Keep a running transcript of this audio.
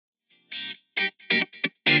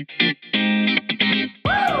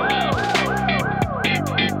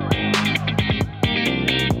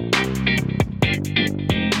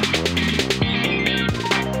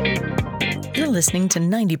listening to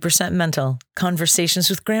 90% Mental, Conversations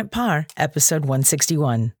with Grant Parr, episode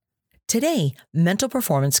 161. Today, mental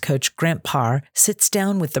performance coach Grant Parr sits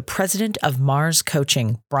down with the president of Mars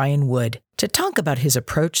Coaching, Brian Wood, to talk about his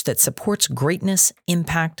approach that supports greatness,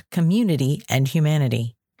 impact, community, and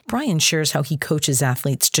humanity. Brian shares how he coaches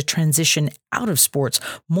athletes to transition out of sports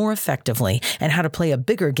more effectively and how to play a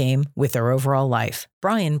bigger game with their overall life.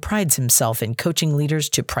 Brian prides himself in coaching leaders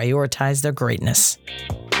to prioritize their greatness.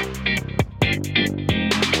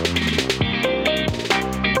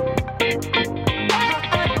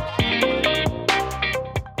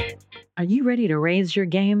 Are you ready to raise your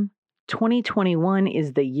game? 2021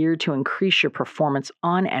 is the year to increase your performance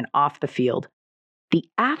on and off the field. The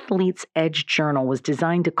Athlete's Edge Journal was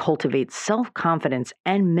designed to cultivate self-confidence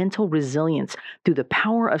and mental resilience through the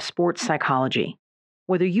power of sports psychology.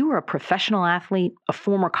 Whether you are a professional athlete, a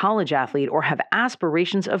former college athlete, or have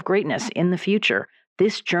aspirations of greatness in the future,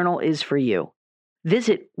 this journal is for you.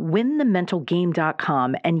 Visit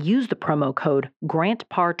winthementalgame.com and use the promo code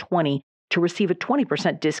GRANTPAR20 to receive a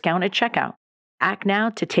 20% discount at checkout. Act now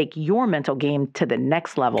to take your mental game to the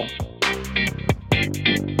next level.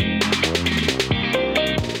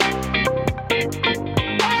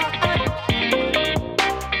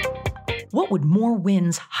 What would more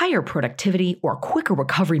wins, higher productivity, or quicker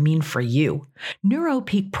recovery mean for you?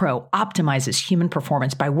 NeuroPeak Pro optimizes human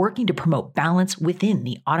performance by working to promote balance within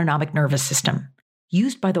the autonomic nervous system.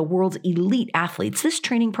 Used by the world's elite athletes, this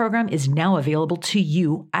training program is now available to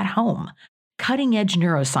you at home. Cutting-edge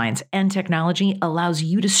neuroscience and technology allows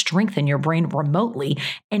you to strengthen your brain remotely,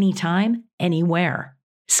 anytime, anywhere.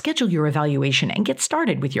 Schedule your evaluation and get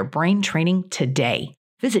started with your brain training today.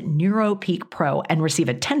 Visit NeuroPeak Pro and receive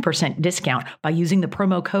a 10% discount by using the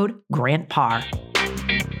promo code GRANTPAR.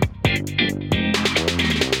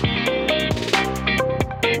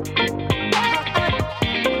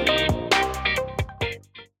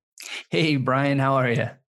 Hey, Brian, how are you?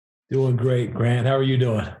 Doing great, Grant. How are you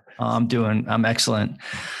doing? I'm excellent.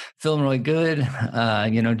 Feeling really good.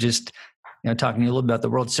 Talking to you a little bit about the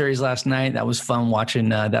World Series last night. That was fun watching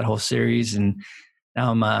that whole series. And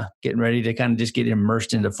now I'm getting ready to kind of just get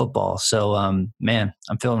immersed into football. So, I'm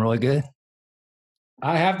feeling really good.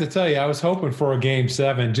 I have to tell you, I was hoping for a Game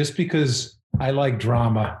 7 just because I like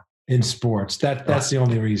drama in sports. That's the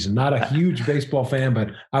only reason. Not a huge baseball fan,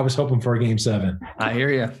 but I was hoping for a Game 7. I hear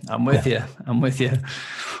you. I'm with you.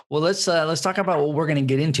 Well, let's talk about what we're going to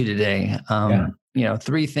get into today.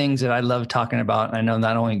 Three things that I love talking about. And I know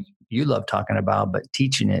not only you love talking about, but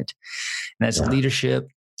teaching it. And that's leadership,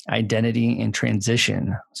 identity, and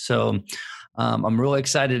transition. So I'm really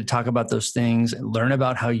excited to talk about those things, learn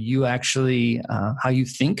about how you actually, how you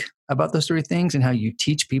think about those three things and how you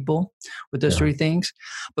teach people with those three things.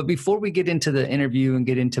 But before we get into the interview and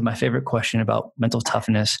get into my favorite question about mental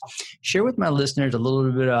toughness, share with my listeners a little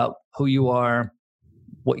bit about who you are,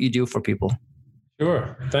 what you do for people.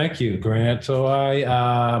 Sure. Thank you, Grant. So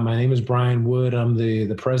my name is Brian Wood. I'm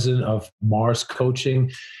the president of Mars Coaching.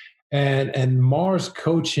 And Mars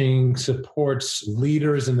Coaching supports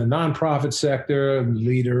leaders in the nonprofit sector,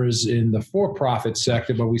 leaders in the for-profit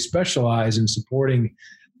sector, but we specialize in supporting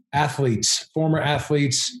athletes, former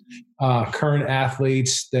athletes, current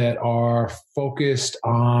athletes that are focused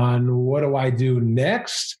on what do I do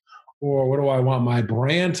next, or what do I want my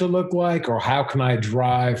brand to look like, or how can I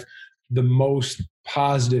drive the most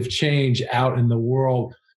positive change out in the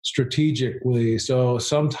world strategically. So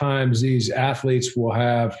sometimes these athletes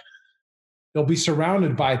they'll be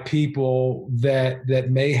surrounded by people that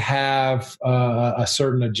may have a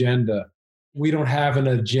certain agenda. We don't have an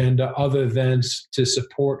agenda other than to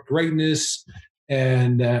support greatness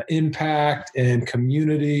and impact and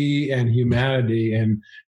community and humanity. And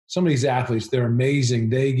some of these athletes, they're amazing.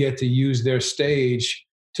 They get to use their stage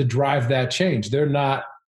to drive that change. They're not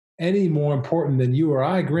any more important than you or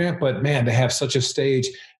I, Grant, but man, they have such a stage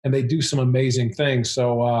and they do some amazing things.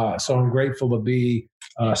 So I'm grateful to be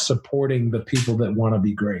supporting the people that want to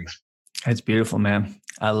be great. That's beautiful, man.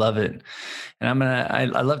 I love it. And I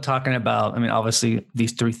love talking about, obviously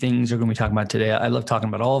these three things we're going to be talking about today. I love talking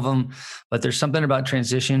about all of them, but there's something about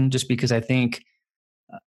transition just because I think,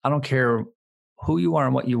 I don't care who you are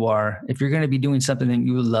and what you are. If you're going to be doing something that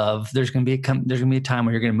you love, there's going to be a time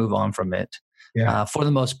where you're going to move on from it. For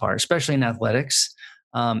the most part, especially in athletics.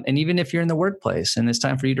 And even if you're in the workplace and it's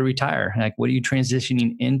time for you to retire, like what are you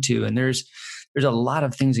transitioning into? And there's a lot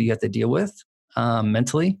of things that you have to deal with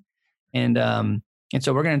mentally. And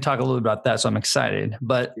so we're going to talk a little bit about that. So I'm excited,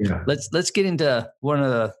 but let's get into one of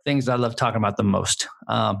the things I love talking about the most,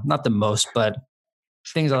 not the most, but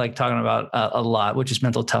things I like talking about a lot, which is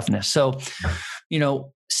mental toughness. So,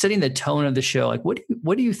 setting the tone of the show, like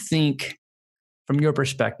what do you think from your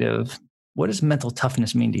perspective, what does mental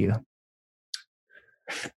toughness mean to you?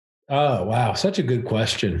 Oh, wow. Such a good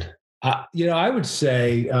question. I would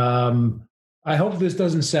say, I hope this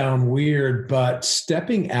doesn't sound weird, but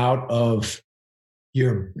stepping out of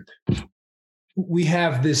your, we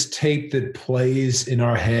have this tape that plays in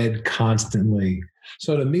our head constantly.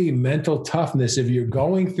 So to me, mental toughness, if you're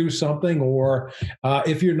going through something or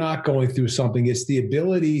if you're not going through something, it's the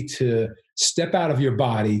ability to step out of your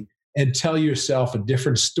body and tell yourself a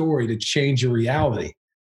different story to change your reality.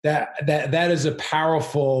 That is a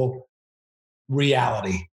powerful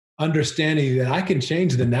reality, understanding that I can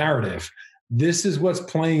change the narrative. This is what's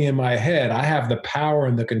playing in my head. I have the power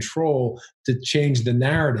and the control to change the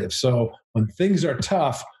narrative. So when things are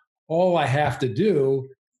tough, all I have to do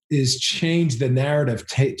is change the narrative,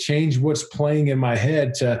 change what's playing in my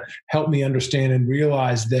head to help me understand and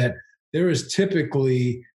realize that there is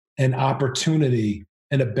typically an opportunity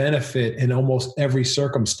and a benefit in almost every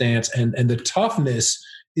circumstance. And the toughness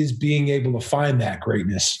is being able to find that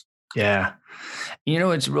greatness. Yeah. You know,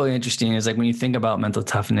 what's really interesting is like when you think about mental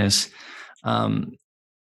toughness, and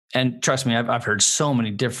trust me, I've heard so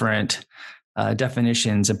many different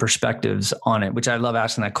definitions and perspectives on it, which I love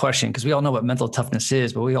asking that question because we all know what mental toughness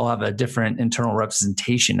is, but we all have a different internal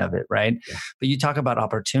representation of it, right? Yeah. But you talk about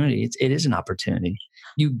opportunity. It is an opportunity.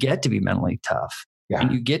 You get to be mentally tough. Yeah.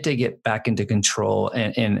 And you get to get back into control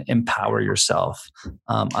and empower yourself.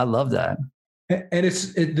 I love that. And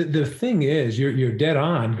the thing is, you're dead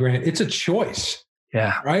on, Grant. It's a choice.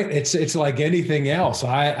 Yeah. Right. It's like anything else.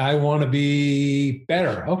 I want to be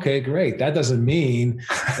better. Okay, great. That doesn't mean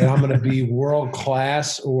that I'm going to be world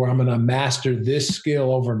class or I'm going to master this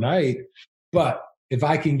skill overnight. But if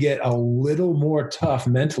I can get a little more tough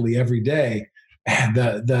mentally every day,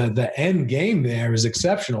 the end game there is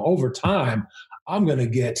exceptional. Over time, I'm going to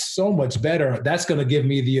get so much better. That's going to give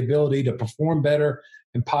me the ability to perform better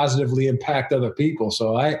and positively impact other people.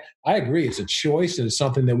 So I agree. It's a choice and it's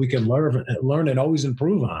something that we can learn and always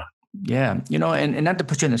improve on. Yeah. You know, and not to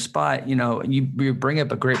put you in the spot, you know, you bring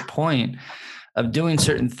up a great point of doing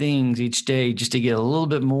certain things each day just to get a little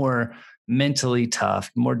bit more mentally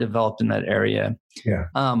tough, more developed in that area. Yeah.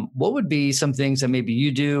 What would be some things that maybe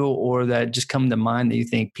you do or that just come to mind that you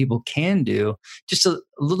think people can do just a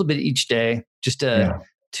little bit each day, just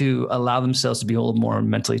to allow themselves to be a little more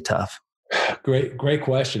mentally tough? Great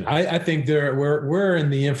question. I think we're in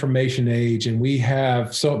the information age, and we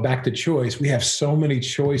have back to choice. We have so many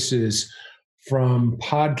choices, from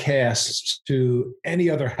podcasts to any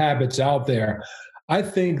other habits out there. I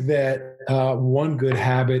think that one good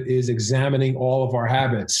habit is examining all of our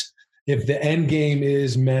habits. If the end game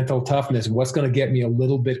is mental toughness, what's going to get me a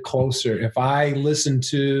little bit closer? If I listen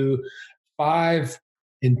to 5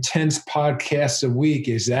 intense podcasts a week,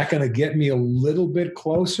 is that going to get me a little bit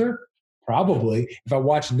closer? Probably. If I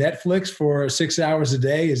watch Netflix for 6 hours a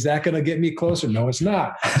day, is that going to get me closer? No, it's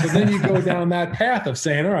not. So then you go down that path of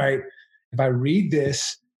saying, all right, if I read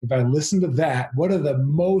this, if I listen to that, what are the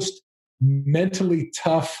most mentally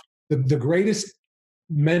tough, the greatest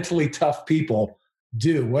mentally tough people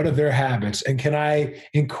do? What are their habits? And can I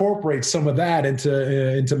incorporate some of that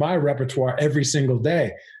into my repertoire every single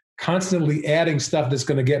day? Constantly adding stuff that's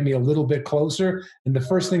going to get me a little bit closer. And the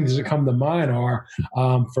first things that come to mind are,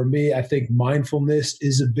 for me, I think mindfulness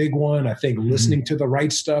is a big one. I think listening to the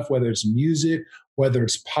right stuff, whether it's music, whether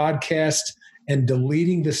it's podcasts, and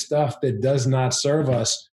deleting the stuff that does not serve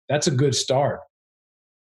us, that's a good start.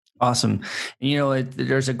 Awesome. You know,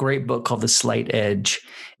 there's a great book called The Slight Edge,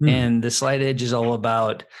 and The Slight Edge is all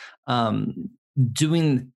about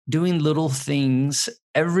doing little things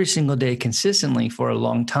every single day consistently for a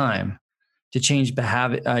long time to change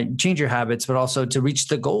your habits, but also to reach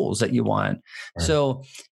the goals that you want. Right. So,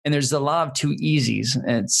 and there's a lot of too easies.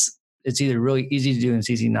 And it's either really easy to do and it's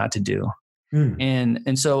easy not to do.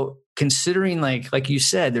 And so considering like you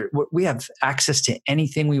said, we have access to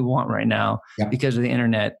anything we want right now because of the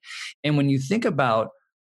internet. And when you think about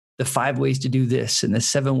the 5 ways to do this and the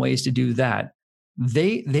 7 ways to do that,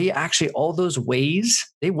 they actually, all those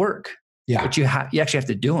ways, they work. Yeah. But you actually have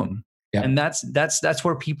to do them. Yeah. And that's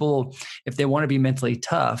where people, if they want to be mentally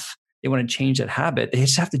tough, they want to change that habit, they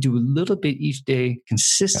just have to do a little bit each day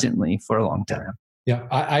consistently for a long time. Yeah,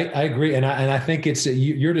 I agree. And I think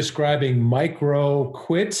you're describing micro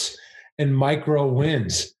quits and micro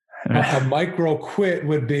wins. A micro quit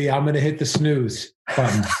would be, I'm going to hit the snooze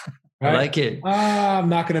button. Right? I like it. I'm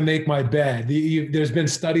not going to make my bed. There's been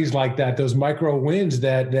studies like that, those micro wins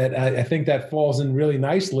that I think that falls in really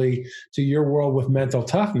nicely to your world with mental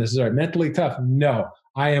toughness. All right, mentally tough. No,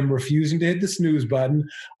 I am refusing to hit the snooze button.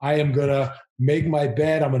 I am going to make my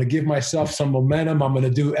bed. I'm going to give myself some momentum. I'm going to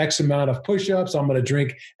do X amount of push-ups. I'm going to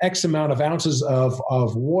drink X amount of ounces of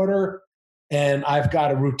water. And I've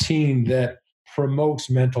got a routine that promotes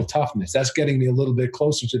mental toughness. That's getting me a little bit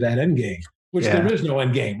closer to that end game, which there is no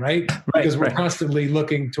end game, right? Because we're constantly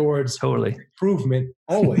looking towards improvement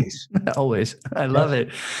always. Always. I love it.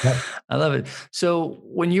 Yep. I love it. So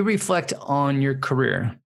when you reflect on your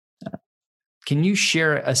career, can you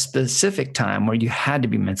share a specific time where you had to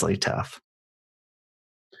be mentally tough?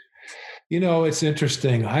 It's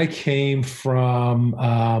interesting. I came from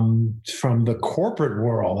the corporate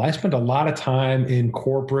world. I spent a lot of time in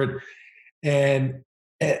corporate, and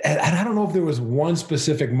I don't know if there was one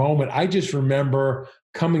specific moment. I just remember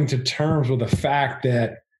coming to terms with the fact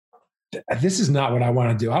that this is not what I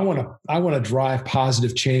want to do. I want to drive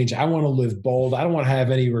positive change. I want to live bold. I don't want to have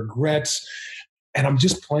any regrets, and I'm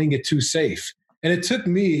just playing it too safe. And it took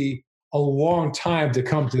me a long time to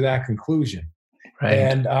come to that conclusion. Right.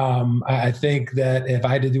 And I think that if I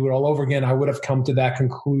had to do it all over again, I would have come to that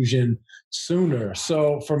conclusion sooner.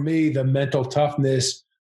 So for me, the mental toughness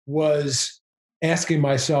was asking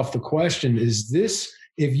myself the question, is this,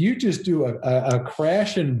 if you just do a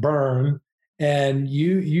crash and burn and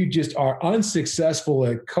you just are unsuccessful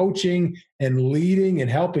at coaching and leading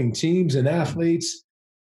and helping teams and athletes,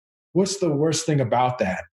 what's the worst thing about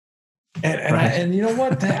that? And you know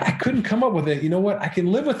what? I couldn't come up with it. You know what? I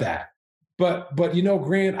can live with that. But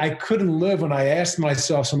Grant, I couldn't live when I asked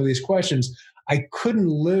myself some of these questions. I couldn't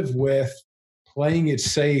live with playing it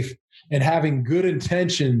safe and having good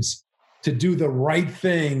intentions to do the right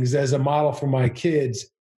things as a model for my kids,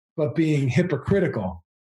 but being hypocritical.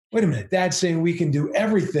 Wait a minute, Dad's saying we can do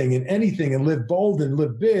everything and anything and live bold and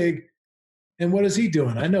live big. And what is he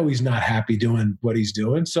doing? I know he's not happy doing what he's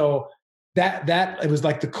doing. So that it was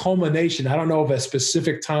like the culmination. I don't know of a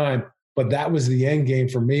specific time, but that was the end game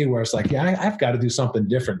for me, where it's like, yeah, I've got to do something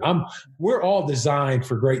different. We're all designed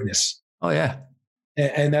for greatness. Oh yeah.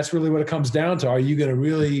 And that's really what it comes down to. Are you going to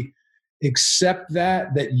really accept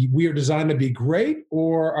that we are designed to be great,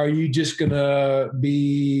 or are you just going to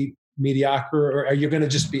be mediocre, or are you going to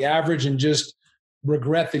just be average and just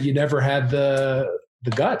regret that you never had the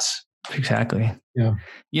guts? Exactly. Yeah.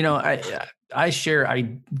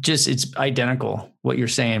 It's identical what you're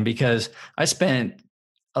saying, because I spent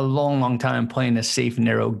a long time playing a safe,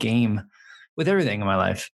 narrow game with everything in my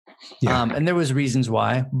life. Yeah. And there was reasons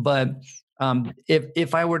why, but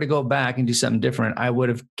if I were to go back and do something different, I would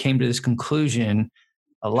have came to this conclusion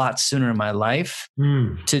a lot sooner in my life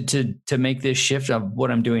to make this shift of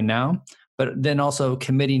what I'm doing now, but then also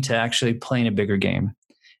committing to actually playing a bigger game.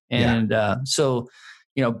 And so,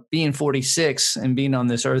 being 46 and being on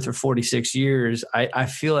this earth for 46 years, I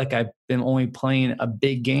feel like I've been only playing a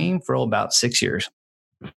big game for about 6 years.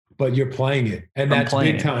 But you're playing it, and that's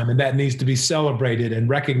big time, and that needs to be celebrated and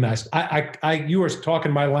recognized. You were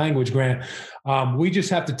talking my language, Grant. We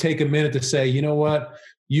just have to take a minute to say, you know what?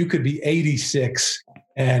 You could be 86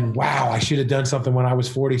 and wow, I should have done something when I was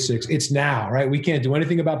 46. It's now, right? We can't do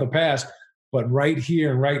anything about the past, but right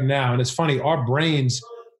here and right now. And it's funny, our brains,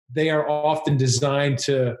 they are often designed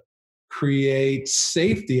to create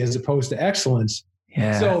safety as opposed to excellence.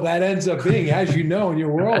 Yeah. So that ends up being, as you know, in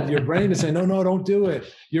your world, your brain is saying, no, don't do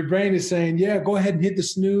it. Your brain is saying, yeah, go ahead and hit the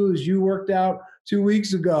snooze. You worked out 2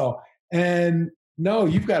 weeks ago. And no,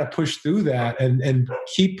 you've got to push through that and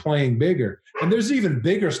keep playing bigger. And there's even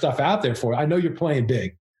bigger stuff out there for you. I know you're playing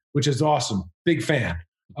big, which is awesome. Big fan.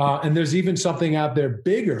 And there's even something out there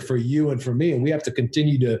bigger for you and for me. And we have to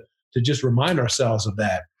continue to just remind ourselves of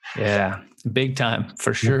that. Yeah, big time,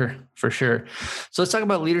 for sure, for sure. So let's talk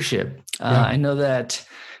about leadership. I know that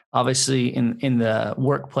obviously in the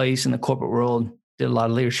workplace, in the corporate world, did a lot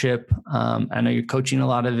of leadership. I know you're coaching a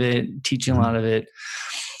lot of it, teaching a lot of it.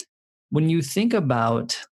 When you think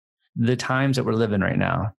about the times that we're living right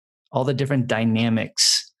now, all the different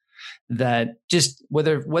dynamics that just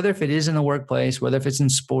whether if it is in the workplace, whether if it's in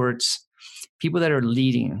sports, people that are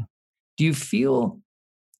leading, do you feel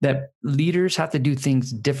that leaders have to do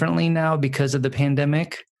things differently now because of the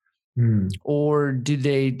pandemic? Or do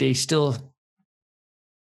they still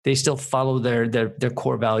follow their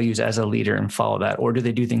core values as a leader and follow that? Or do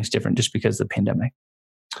they do things different just because of the pandemic?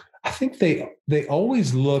 I think they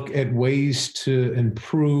always look at ways to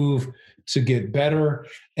improve, to get better.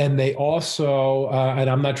 And they also, and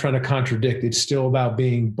I'm not trying to contradict, it's still about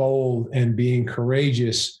being bold and being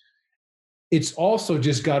courageous. It's also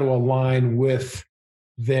just got to align with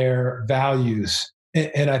their values.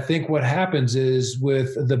 And I think what happens is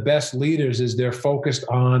with the best leaders is they're focused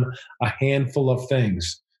on a handful of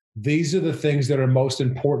things. these are the things that are most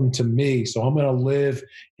important to me. So I'm going to live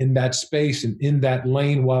in that space and in that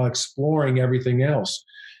lane while exploring everything else.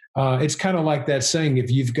 It's kind of like that saying,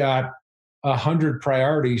 if you've got 100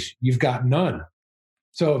 priorities, you've got none.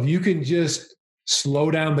 So if you can just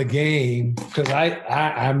slow down the game, because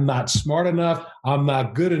I'm not smart enough, I'm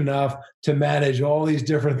not good enough to manage all these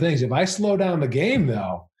different things. If I slow down the game,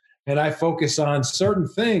 though, and I focus on certain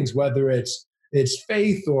things, whether it's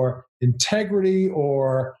faith or integrity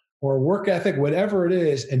or work ethic, whatever it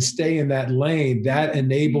is, and stay in that lane, that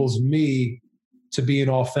enables me to be an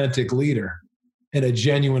authentic leader and a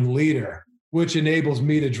genuine leader, which enables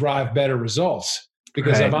me to drive better results.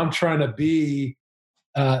 Because if I'm trying to be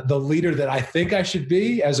the leader that I think I should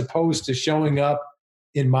be, as opposed to showing up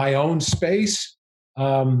in my own space,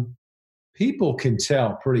 people can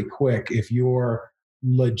tell pretty quick if you're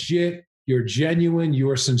legit, you're genuine,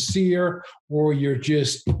 you're sincere, or you're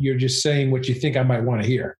just saying what you think I might want to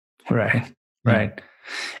hear. Right.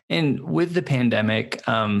 And with the pandemic,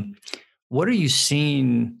 what are you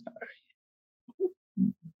seeing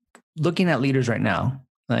looking at leaders right now?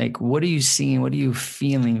 Like, what are you seeing? What are you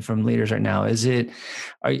feeling from leaders right now?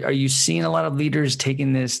 Are you seeing a lot of leaders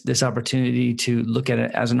taking this opportunity to look at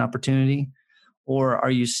it as an opportunity? Or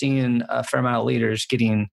are you seeing a fair amount of leaders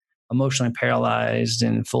getting emotionally paralyzed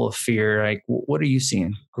and full of fear? Like, what are you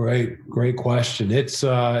seeing? Great question. It's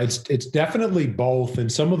definitely both. And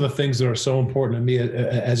some of the things that are so important to me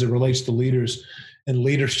as it relates to leaders and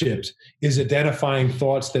leadership is identifying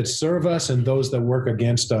thoughts that serve us and those that work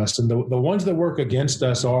against us. And the ones that work against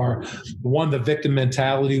us are the victim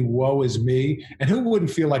mentality, woe is me. And who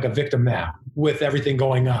wouldn't feel like a victim now with everything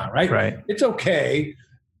going on, right? Right. It's okay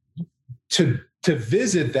to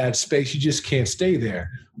visit that space. You just can't stay there.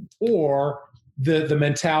 Or the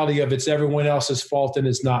mentality of it's everyone else's fault and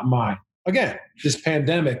it's not mine. Again, this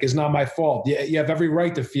pandemic is not my fault. You have every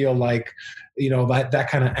right to feel like, that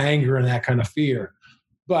kind of anger and that kind of fear.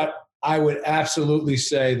 But I would absolutely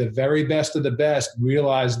say the very best of the best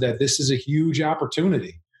realize that this is a huge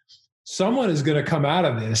opportunity. Someone is going to come out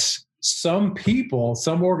of this, some people,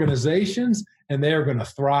 some organizations, and they're going to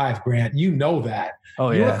thrive, Grant. You know that.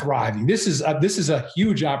 Oh, yeah. You're thriving. This is a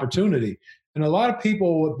huge opportunity. And a lot of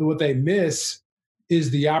people, what they miss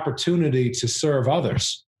is the opportunity to serve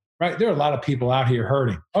others, right? There are a lot of people out here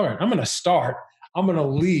hurting. All right, I'm going to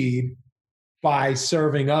lead by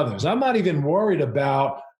serving others. I'm not even worried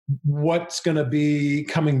about what's going to be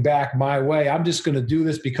coming back my way. I'm just going to do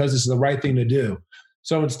this because it's the right thing to do.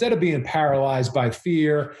 So instead of being paralyzed by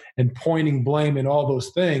fear and pointing blame and all those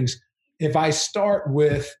things, if I start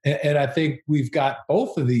with, and I think we've got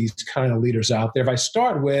both of these kind of leaders out there, if I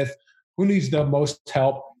start with who needs the most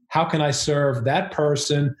help, how can I serve that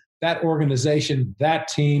person, that organization, that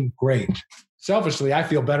team? Great. Selfishly, I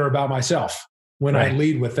feel better about myself when I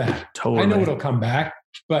lead with that. Totally. I know it'll come back,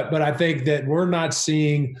 but I think that we're not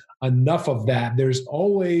seeing enough of that. There's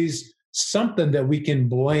always something that we can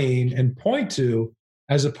blame and point to,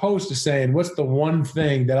 as opposed to saying, what's the one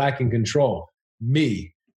thing that I can control?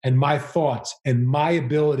 Me and my thoughts and my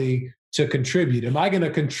ability to contribute. Am I going to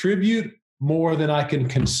contribute more than I can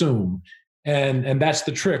consume? And that's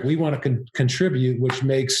the trick. We want to contribute, which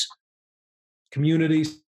makes community,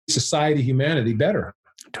 society, humanity better.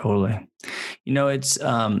 Totally. It's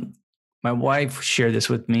my wife shared this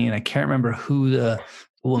with me, and I can't remember who the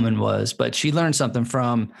woman was, but she learned something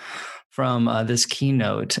from this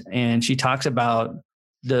keynote, and she talks about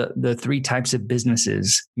the three types of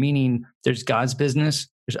businesses, meaning there's God's business,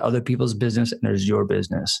 there's other people's business, and there's your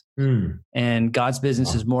business. And God's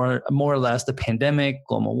business is more or less the pandemic,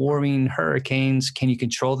 global warming, hurricanes. Can you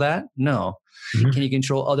control that? No. Mm-hmm. Can you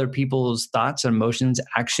control other people's thoughts, emotions,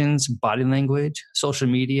 actions, body language, social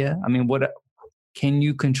media? I mean, can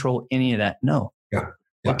you control any of that? No. Yeah.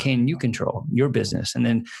 What can you control? Your business. And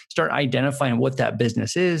then start identifying what that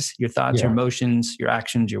business is, your thoughts, your emotions, your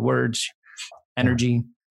actions, your words, energy.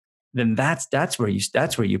 Then that's where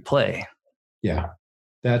you play. Yeah.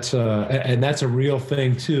 That's a real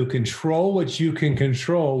thing too. Control what you can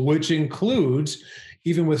control, which includes,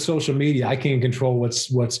 even with social media, I can't control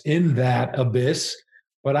what's in that abyss,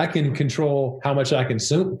 but I can control how much I can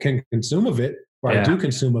consume of it, or I do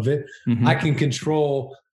consume of it. Mm-hmm. I can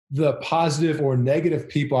control the positive or negative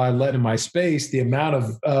people I let in my space, the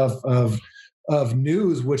amount of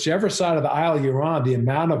news, whichever side of the aisle you're on, the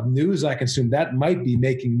amount of news I consume, that might be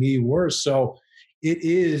making me worse. So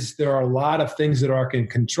there are a lot of things that are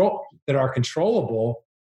controllable.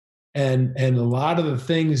 And a lot of the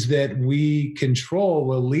things that we control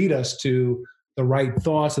will lead us to the right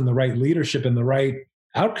thoughts and the right leadership and the right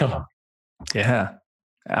outcome. Yeah.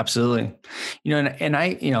 Absolutely. And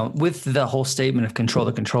I, with the whole statement of control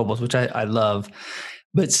the controllables, which I love,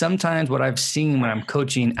 but sometimes what I've seen when I'm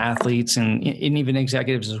coaching athletes and even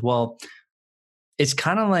executives as well, it's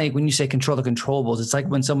kind of like when you say control the controllables, it's like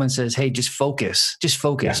when someone says, hey, just focus. Yeah.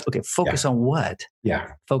 Okay. Focus on what?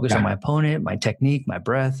 Yeah. Focus on my opponent, my technique, my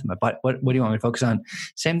breath, my body. What do you want me to focus on?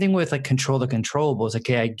 Same thing with like control the controllables.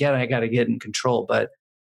 Okay, I got to get in control, but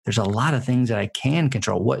there's a lot of things that I can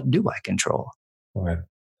control. What do I control? Right.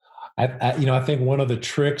 I think one of the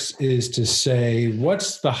tricks is to say,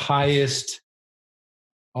 what's the highest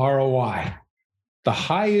ROI? The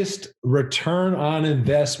highest return on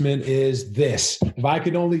investment is this. If I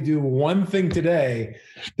could only do one thing today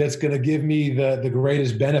that's going to give me the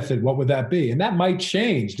greatest benefit, what would that be? And that might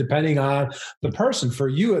change depending on the person. For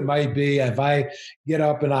you, it might be if I get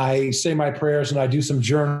up and I say my prayers and I do some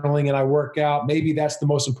journaling and I work out, maybe that's the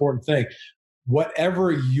most important thing.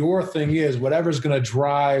 Whatever your thing is, whatever's going to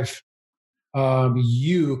drive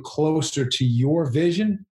you closer to your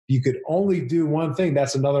vision, you could only do one thing.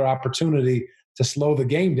 That's another opportunity to slow the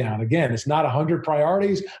game down. Again, it's not 100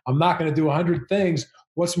 priorities. I'm not going to do 100 things.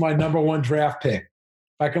 What's my number one draft pick?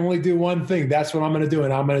 If I can only do one thing, that's what I'm going to do.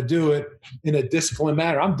 And I'm going to do it in a disciplined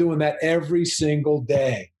manner. I'm doing that every single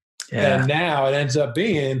day. Yeah. And now it ends up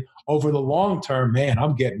being over the long term, man,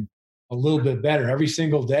 I'm getting a little bit better every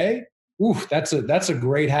single day. Oof, that's a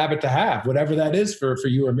great habit to have, whatever that is for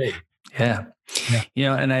you or me. Yeah.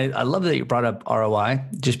 And I love that you brought up ROI,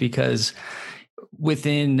 just because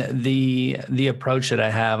within the approach that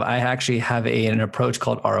I have, I actually have an approach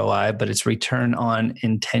called ROI, but it's return on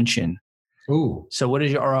intention. Ooh. So what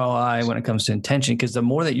is your ROI when it comes to intention? Because the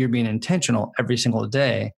more that you're being intentional every single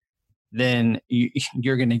day, then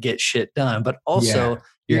you're going to get shit done. But also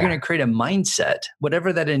you're going to create a mindset,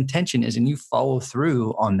 whatever that intention is, and you follow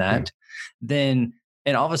through on that, then,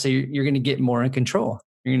 and obviously you're going to get more in control.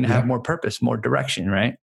 You're going to have more purpose, more direction,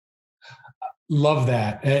 right? Love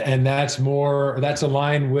that. And that's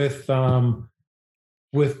aligned with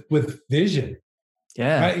vision.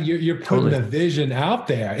 Yeah. Right? You're putting the vision out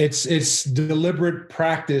there. It's deliberate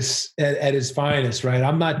practice at its finest, right?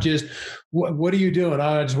 I'm not just, what are you doing?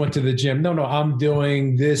 I just went to the gym. No, I'm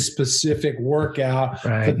doing this specific workout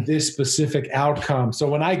for this specific outcome. So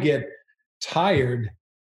when I get tired,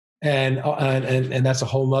 and that's a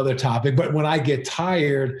whole nother topic, but when I get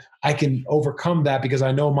tired, I can overcome that because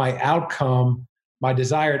I know my outcome, my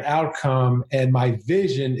desired outcome, and my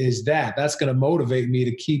vision is that's going to motivate me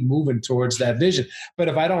to keep moving towards that vision. But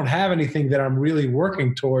if I don't have anything that I'm really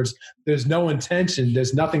working towards, there's no intention,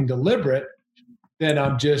 there's nothing deliberate, then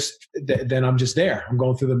I'm just there. I'm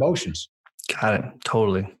going through the motions. Got it.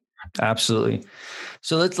 Totally. Absolutely.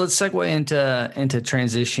 So let's segue into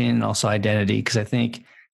transition and also identity, because I think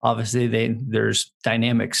obviously there's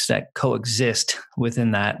dynamics that coexist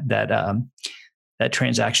within that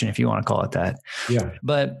transaction, if you want to call it that. Yeah.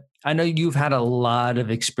 But I know you've had a lot of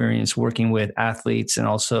experience working with athletes, and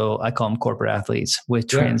also I call them corporate athletes, with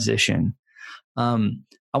transition. I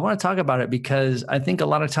want to talk about it because I think a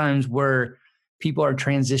lot of times where people are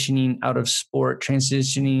transitioning out of sport,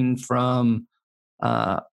 transitioning from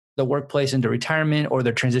the workplace into retirement, or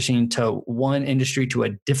they're transitioning to one industry to a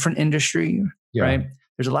different industry, right?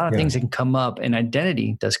 There's a lot of things that can come up, and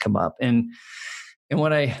identity does come up. And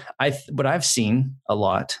what I've seen a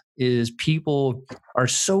lot is people are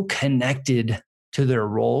so connected to their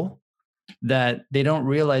role that they don't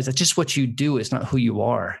realize that just what you do is not who you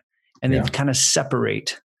are. And they kind of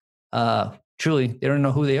separate. Truly, they don't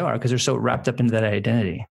know who they are because they're so wrapped up into that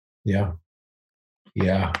identity. Yeah.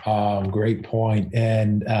 Great point.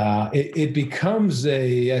 And it becomes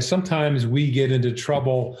sometimes we get into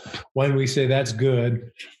trouble when we say that's good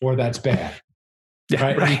or that's bad.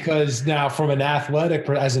 Right? Because now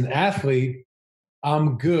as an athlete,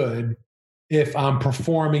 I'm good if I'm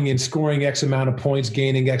performing and scoring X amount of points,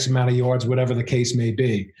 gaining X amount of yards, whatever the case may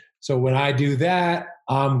be. So when I do that,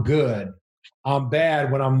 I'm good. I'm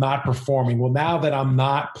bad when I'm not performing. Well, now that I'm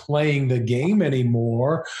not playing the game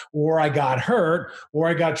anymore, or I got hurt, or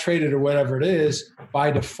I got traded, or whatever it is,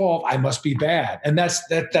 by default, I must be bad. And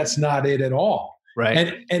that's not it at all. Right.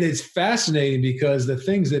 And it's fascinating because the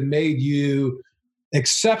things that made you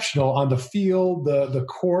exceptional on the field, the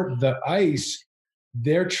court, the ice,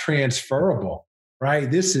 they're transferable,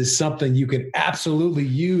 right? This is something you can absolutely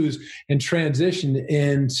use and transition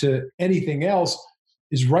into anything else.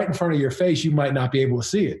 Is right in front of your face. You might not be able to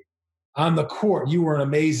see it. On the court, you were an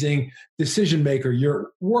amazing decision maker. Your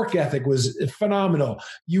work ethic was phenomenal.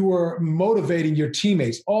 You were motivating your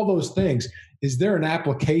teammates, all those things. Is there an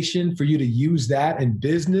application for you to use that in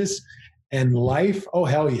business and life? Oh,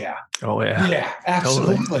 hell yeah. Oh, yeah. Yeah,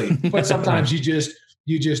 absolutely. But sometimes you just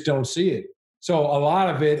you just don't see it. So a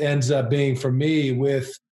lot of it ends up being, for me,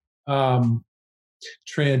 with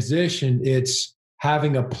transition, it's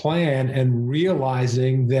having a plan and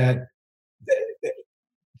realizing that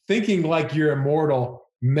thinking like you're immortal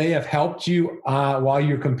may have helped you while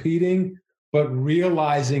you're competing, but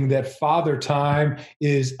realizing that Father Time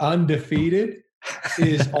is undefeated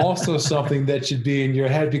is also something that should be in your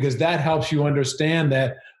head, because that helps you understand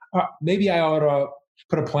that maybe I ought to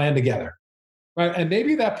put a plan together, right? And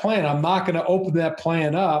maybe that plan, I'm not going to open that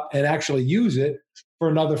plan up and actually use it for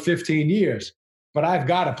another 15 years, but I've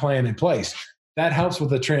got a plan in place. That helps with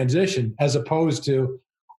the transition, as opposed to,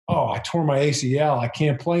 oh, I tore my ACL, I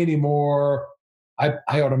can't play anymore,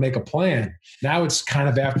 I ought to make a plan. Now it's kind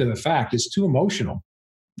of after the fact. It's too emotional.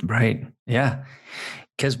 Right. Yeah.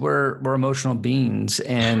 Because we're emotional beings,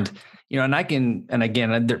 and and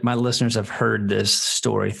again, my listeners have heard this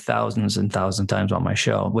story thousands and thousands of times on my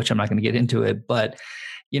show, which I'm not going to get into it. But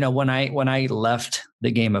when I left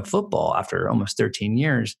the game of football after almost 13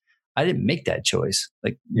 years, I didn't make that choice.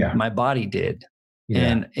 My body did,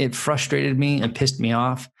 and it frustrated me and pissed me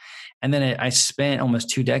off. And then I spent almost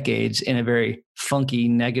 2 decades in a very funky,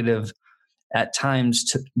 negative, at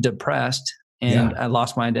times depressed, and I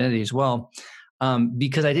lost my identity as well.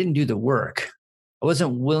 Because I didn't do the work. I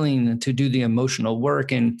wasn't willing to do the emotional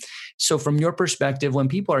work. And so from your perspective, when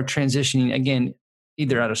people are transitioning, again,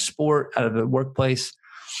 either out of sport, out of the workplace,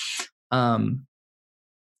 how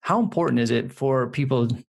important is it for people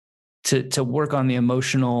to work on the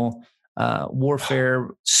emotional warfare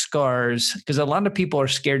scars? Because a lot of people are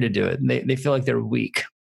scared to do it. They feel like they're weak.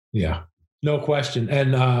 Yeah, no question.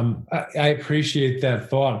 And I appreciate that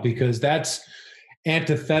thought, because that's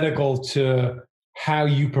antithetical to how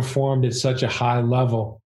you performed at such a high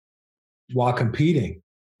level while competing,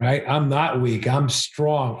 right? I'm not weak. I'm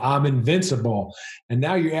strong. I'm invincible. And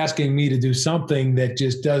now you're asking me to do something that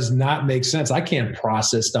just does not make sense. I can't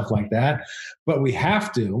process stuff like that, but we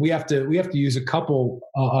have to. We have to use a couple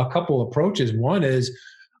approaches. One is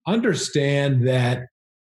understand that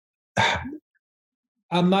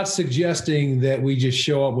I'm not suggesting that we just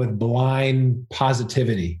show up with blind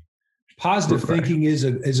positivity. Positive thinking is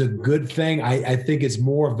a good thing. I think it's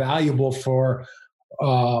more valuable for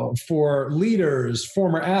leaders,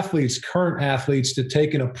 former athletes, current athletes, to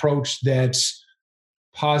take an approach that's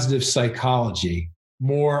positive psychology,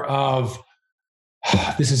 more of,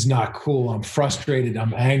 this is not cool, I'm frustrated,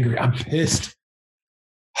 I'm angry, I'm pissed.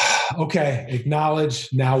 Okay,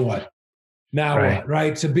 acknowledge, now what? Now what,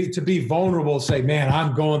 right? To be vulnerable, say, man,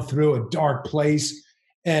 I'm going through a dark place.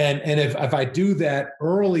 And if I do that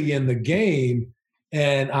early in the game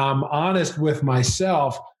and I'm honest with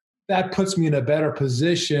myself, that puts me in a better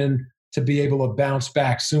position to be able to bounce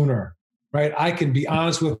back sooner, right? I can be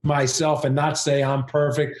honest with myself and not say I'm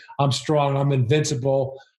perfect, I'm strong, I'm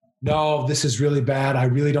invincible. No, this is really bad. I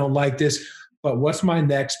really don't like this. But what's my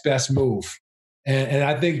next best move? And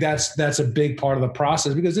I think that's a big part of the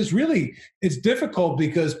process, because it's difficult,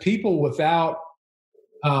 because people without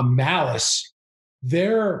malice,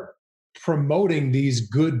 they're promoting these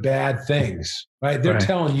good, bad things, right? They're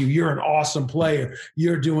telling you you're an awesome player,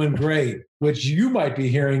 you're doing great, which you might be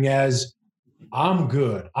hearing as, I'm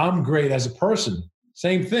good, I'm great as a person.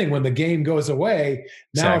 Same thing when the game goes away.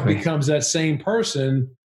 Now It becomes that same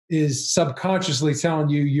person is subconsciously telling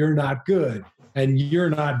you you're not good and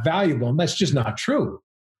you're not valuable. And that's just not true.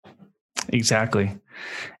 Exactly.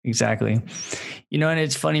 And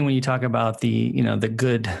it's funny when you talk about the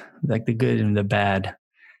good, like the good and the bad.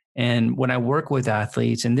 And when I work with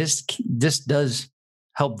athletes, and this does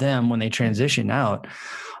help them when they transition out,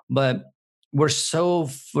 but we're so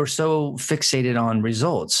fixated on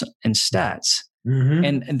results and stats.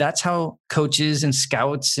 Mm-hmm. And that's how coaches and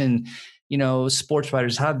scouts and, sports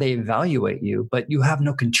writers, how they evaluate you, but you have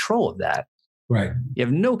no control of that. Right. You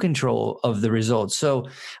have no control of the results. So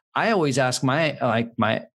I always ask my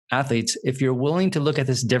athletes, if you're willing to look at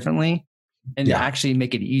this differently and actually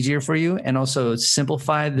make it easier for you, and also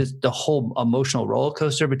simplify the whole emotional roller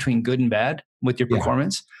coaster between good and bad with your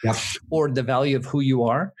performance or the value of who you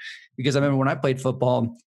are. Because I remember when I played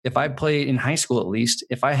football, if I played in high school, at least,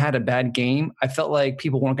 if I had a bad game, I felt like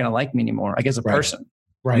people weren't going to like me anymore, as a person.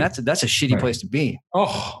 Right. And that's a shitty place to be.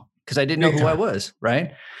 Oh, because I didn't know who I was,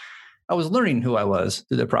 right? I was learning who I was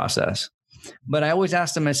through the process. But I always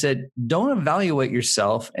asked them, I said, don't evaluate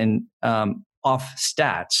yourself and off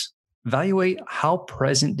stats. Evaluate how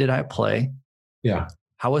present did I play? Yeah.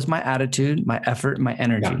 How was my attitude, my effort, my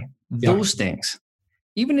energy? Those things.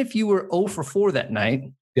 Even if you were 0 for 4 that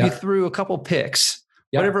night, you threw a couple picks,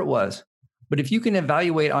 whatever it was. But if you can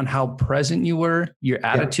evaluate on how present you were, your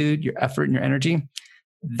attitude, your effort, and your energy,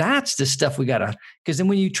 That's the stuff we gotta, because then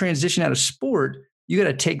when you transition out of sport, you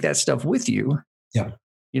gotta take that stuff with you. Yeah.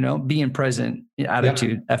 Being present,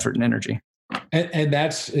 attitude, effort, and energy. And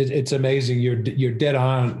it's amazing. You're dead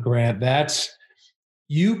on, Grant.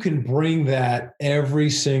 You can bring that every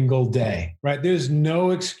single day, right? There's no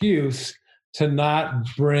excuse to not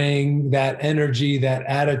bring that energy, that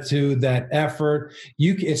attitude, that effort.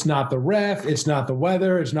 It's not the ref, it's not the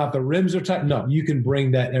weather, it's not the rims are tight. No, you can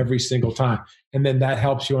bring that every single time. And then that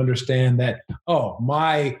helps you understand that,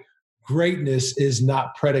 my greatness is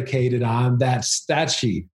not predicated on that stat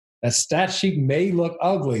sheet. That stat sheet may look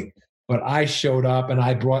ugly, but I showed up and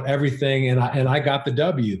I brought everything and I got the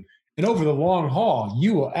W. And over the long haul,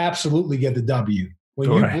 you will absolutely get the W.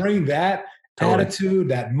 When you bring that attitude,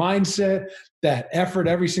 that mindset, that effort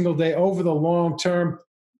every single day over the long term,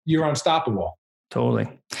 you're unstoppable. Totally.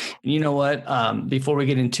 You know what? Before we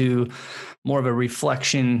get into more of a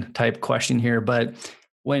reflection type question here, but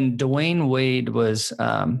when Dwayne Wade was,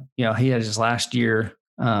 he had his last year,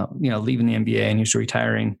 leaving the NBA and he was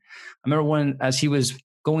retiring. I remember as he was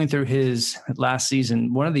going through his last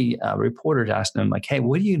season, one of the reporters asked him, like, "Hey,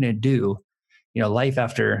 what are you going to do? Life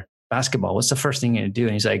after basketball. What's the first thing you're going to do?"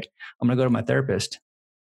 And he's like, "I'm going to go to my therapist."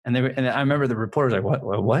 And I remember the reporter's like,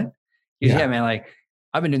 "What?" He's, "Yeah, man, like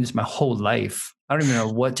I've been doing this my whole life. I don't even know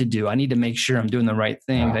what to do. I need to make sure I'm doing the right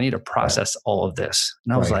things. I need to process all of this."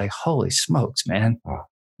 And I was like, "Holy smokes, man.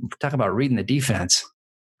 Talk about reading the defense."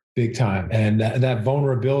 Big time. And that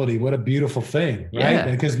vulnerability, what a beautiful thing, right?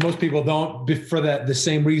 Yeah. Because most people don't, for the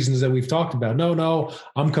same reasons that we've talked about. No,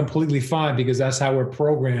 I'm completely fine, because that's how we're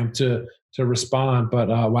programmed to respond. But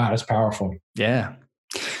wow, that's powerful. Yeah.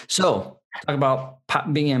 So talk about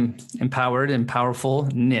being empowered and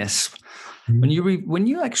powerfulness. Mm-hmm. When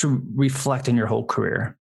you actually reflect on your whole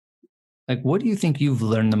career, like what do you think you've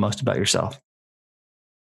learned the most about yourself?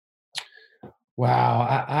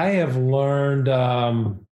 Wow, I have learned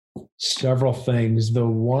several things. The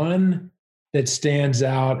one that stands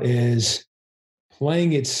out is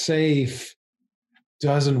playing it safe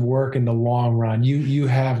doesn't work in the long run. You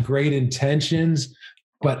have great intentions,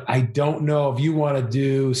 but I don't know if you want to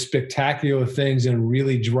do spectacular things and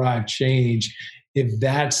really drive change, if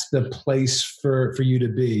that's the place for you to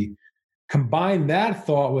be. Combine that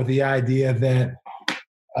thought with the idea that,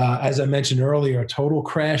 as I mentioned earlier, total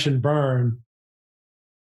crash and burn,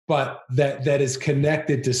 but that is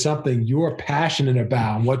connected to something you're passionate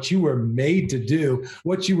about, what you were made to do,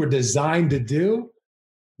 what you were designed to do.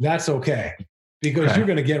 That's okay, because you're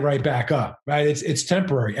going to get right back up, right? It's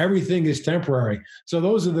temporary. Everything is temporary. So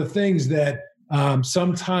those are the things that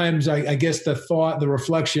sometimes I guess the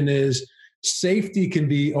reflection is safety can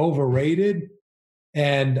be overrated,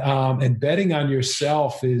 and betting on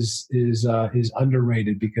yourself is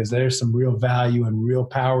underrated, because there's some real value and real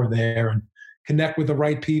power there. And connect with the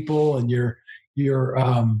right people, and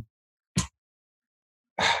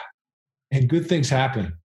and good things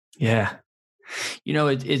happen. Yeah.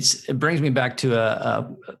 It brings me back to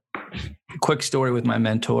a quick story with my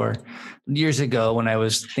mentor years ago when I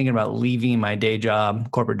was thinking about leaving my day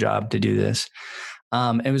job, corporate job, to do this.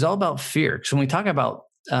 It was all about fear. So when we talk about,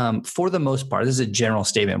 for the most part, this is a general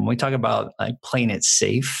statement. When we talk about like playing it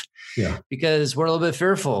safe, because we're a little bit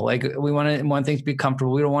fearful. Like we want things to be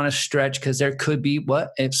comfortable. We don't want to stretch because there could be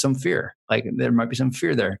some fear. Like there might be some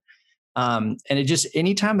fear there. And it just,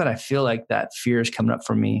 anytime that I feel like that fear is coming up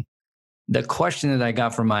for me, the question that I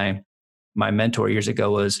got from my mentor years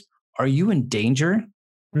ago was, "Are you in danger?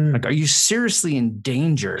 Like, are you seriously in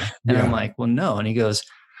danger?" And I'm like, "Well, no." And he goes,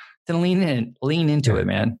 "Then lean into it,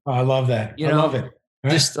 man." Oh, I love that. I love it.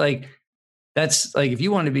 Right? Just like, that's like, if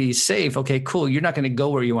you want to be safe, okay, cool. You're not going to go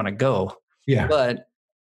where you want to go. Yeah.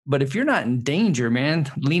 But if you're not in danger, man,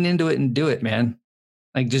 lean into it and do it, man.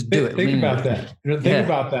 Like just do it. Think about that. Think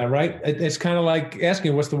about that, right? It's kind of like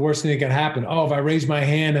asking, what's the worst thing that can happen? Oh, if I raise my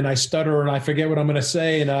hand and I stutter and I forget what I'm going to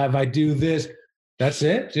say, and if I do this, that's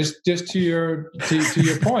it. Just to your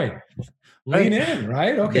point. Lean in,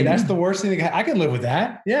 right? Okay, that's the worst thing. I can live with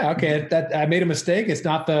that. Yeah, okay. That I made a mistake. It's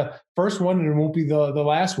not the first one, and it won't be the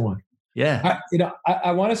last one. Yeah.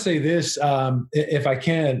 I want to say this, if I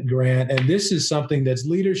can, Grant, and this is something that's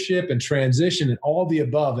leadership and transition and all the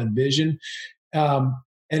above and vision. And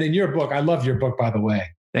in your book, I love your book, by the way.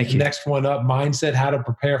 Thank you. Next one up, Mindset: How to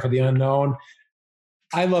Prepare for the Unknown.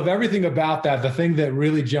 I love everything about that. The thing that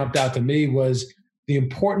really jumped out to me was the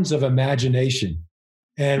importance of imagination.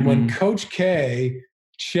 And when Coach K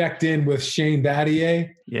checked in with Shane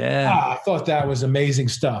Battier, I thought that was amazing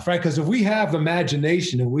stuff, right? Because if we have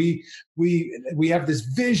imagination and we have this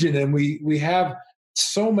vision and we have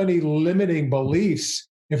so many limiting beliefs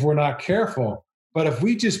if we're not careful, but if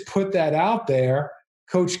we just put that out there,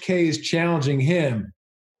 Coach K is challenging him.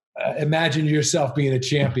 Imagine yourself being a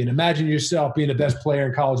champion. Imagine yourself being the best player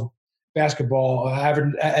in college basketball,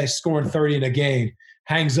 scoring 30 in a game,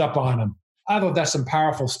 hangs up on him. I thought that's some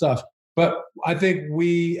powerful stuff. But I think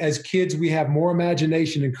we, as kids, we have more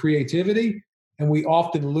imagination and creativity, and we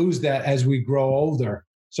often lose that as we grow older.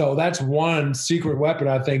 So that's one secret weapon,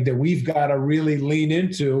 I think, that we've got to really lean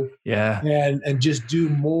into. Yeah. And just do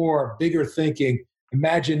more, bigger thinking,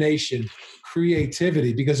 imagination,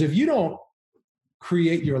 creativity. Because if you don't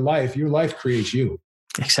create your life creates you.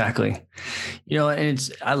 Exactly. And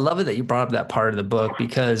I love it that you brought up that part of the book,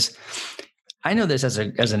 because I know this as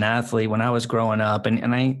an athlete when I was growing up,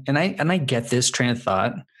 and I get this train of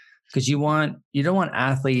thought, because you don't want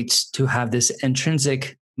athletes to have this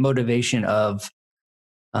intrinsic motivation of,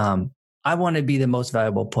 I want to be the most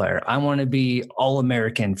valuable player. I want to be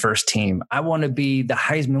All-American first team. I want to be the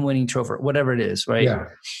Heisman winning trophy, whatever it is. Right. Yeah.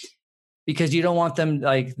 Because you don't want them,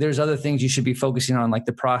 like, there's other things you should be focusing on, like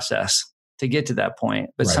the process to get to that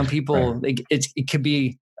point. But some people, it could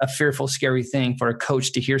be a fearful, scary thing for a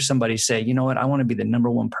coach to hear somebody say, you know what, I want to be the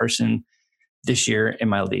number one person this year in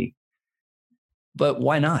my league. But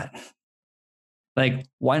why not? Like,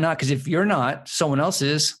 why not? Because if you're not, someone else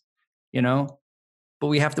is, but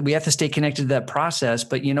we have to stay connected to that process.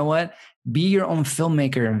 But you know what? Be your own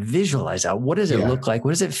filmmaker and visualize out. What does it look like?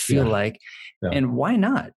 What does it feel like? Yeah. And why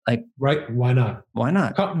not? Like, right. Why not? Why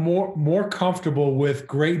not? More comfortable with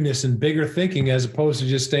greatness and bigger thinking as opposed to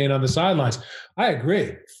just staying on the sidelines. I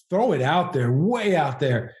agree. Throw it out there, way out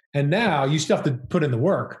there. And now you still have to put in the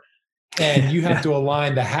work, and you have to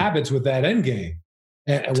align the habits with that end game.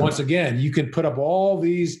 And once again, you can put up all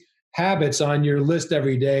these habits on your list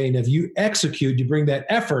every day. And if you execute, you bring that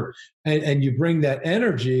effort and you bring that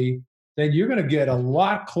energy, then you're going to get a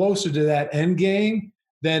lot closer to that end game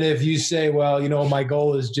than if you say, well, my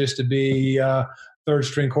goal is just to be third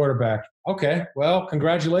string quarterback. Okay, well,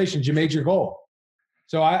 congratulations, you made your goal.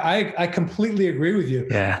 So I completely agree with you.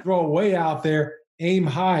 Yeah. Throw it way out there, aim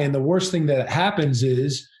high. And the worst thing that happens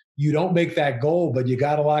is you don't make that goal, but you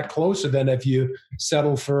got a lot closer than if you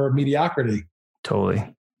settle for mediocrity.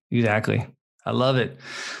 Totally. Exactly. I love it.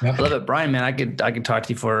 Yep. I love it. Brian, man, I could talk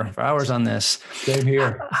to you for hours on this. Same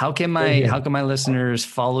here. How can my listeners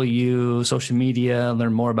follow you, social media,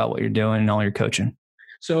 learn more about what you're doing and all your coaching?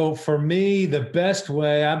 So for me, the best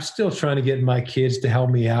way, I'm still trying to get my kids to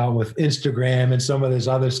help me out with Instagram and some of this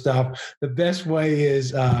other stuff. The best way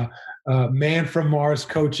is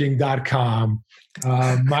manfrommarscoaching.com.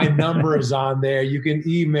 My number is on there. You can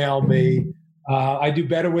email me. I do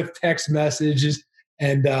better with text messages.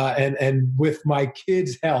 And with my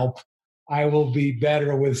kids' help, I will be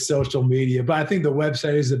better with social media. But I think the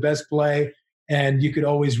website is the best play, and you could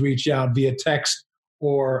always reach out via text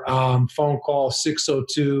or phone call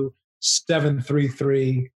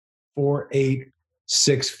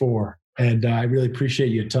 602-733-4864. And I really appreciate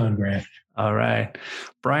you a ton, Grant. All right.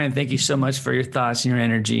 Brian, thank you so much for your thoughts and your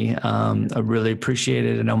energy. I really appreciate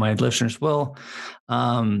it. I know my listeners will.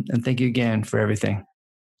 And thank you again for everything.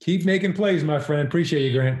 Keep making plays, my friend. Appreciate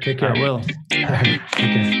you, Grant. Take care. I will. Okay.